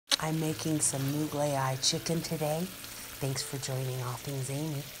I'm making some Mughlai chicken today. Thanks for joining All Things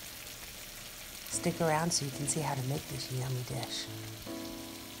Amy. Stick around so you can see how to make this yummy dish.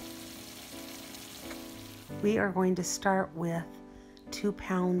 We are going to start with 2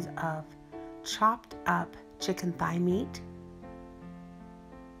 pounds of chopped up chicken thigh meat,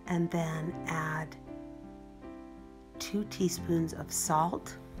 and then add 2 teaspoons of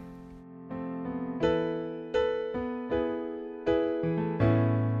salt,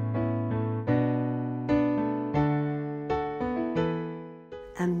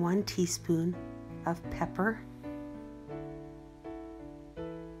 and 1 teaspoon of pepper,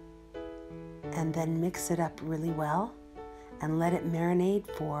 and then mix it up really well and let it marinate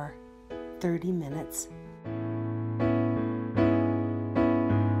for 30 minutes.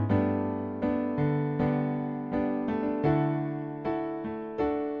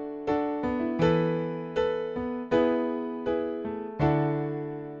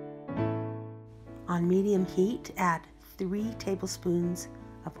 On medium heat, add 3 tablespoons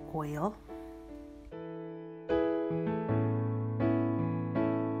of oil,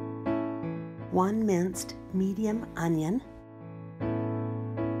 1 minced medium onion,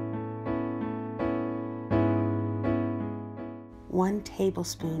 1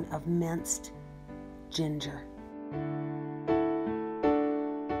 tablespoon of minced ginger.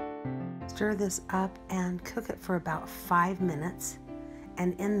 Stir this up and cook it for about 5 minutes,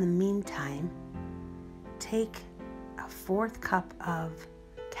 and in the meantime, take a 1/4 cup of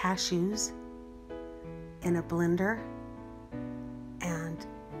cashews in a blender and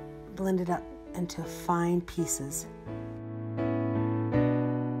blend it up into fine pieces.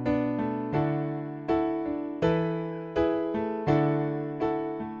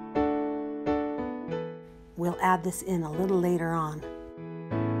 We'll add this in a little later on.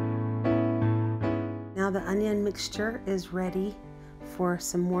 Now the onion mixture is ready for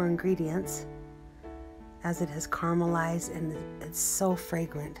some more ingredients, as it has caramelized and it's so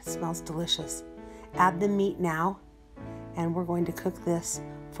fragrant. It smells delicious. Add the meat now, and we're going to cook this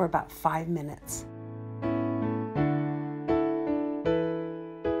for about 5 minutes.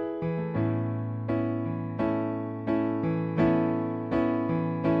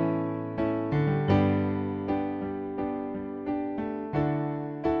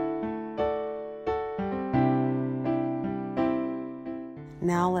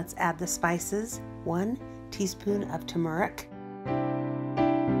 Now let's add the spices. 1 teaspoon of turmeric,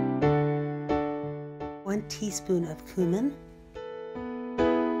 1 teaspoon of cumin,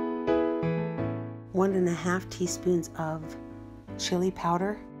 1½ teaspoons of chili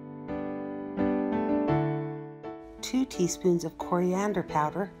powder, 2 teaspoons of coriander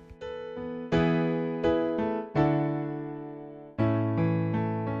powder,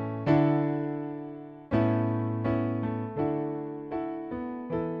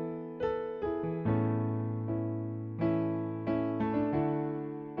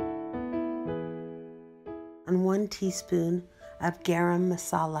 and 1 teaspoon of Garam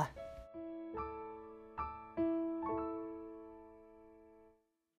Masala.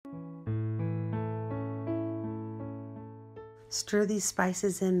 Stir these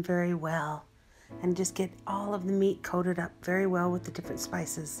spices in very well and just get all of the meat coated up very well with the different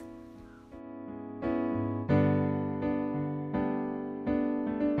spices.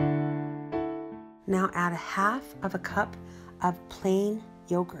 Now add 1/2 cup of plain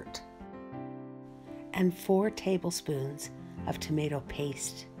yogurt and 4 tablespoons of tomato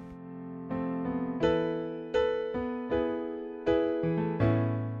paste.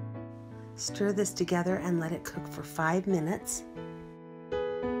 Stir this together and let it cook for 5 minutes.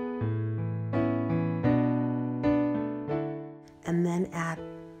 And then add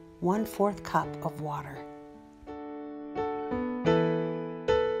 1/4 cup of water.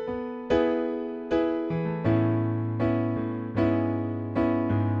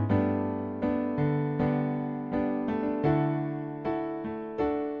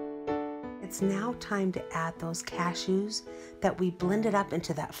 It's now time to add those cashews that we blended up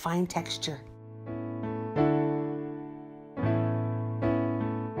into that fine texture.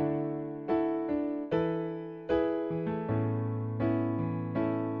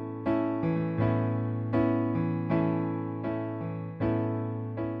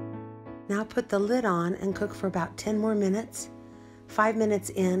 Now put the lid on and cook for about 10 more minutes. 5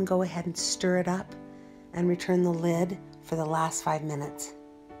 minutes in, go ahead and stir it up and return the lid for the last 5 minutes.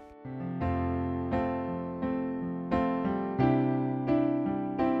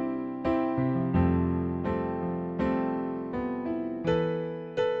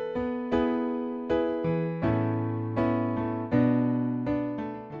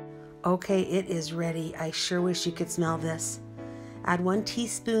 Okay, it is ready. I sure wish you could smell this. Add 1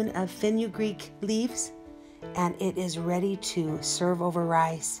 teaspoon of fenugreek leaves, and it is ready to serve over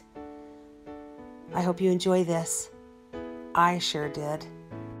rice. I hope you enjoy this. I sure did.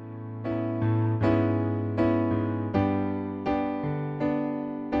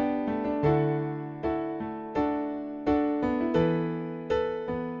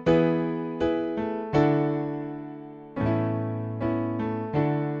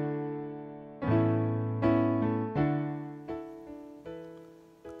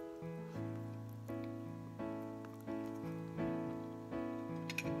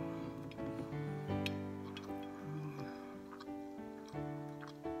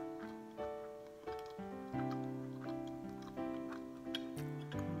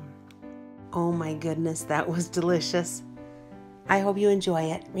 Oh my goodness, that was delicious. I hope you enjoy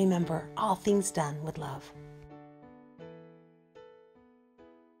it. Remember, all things done with love.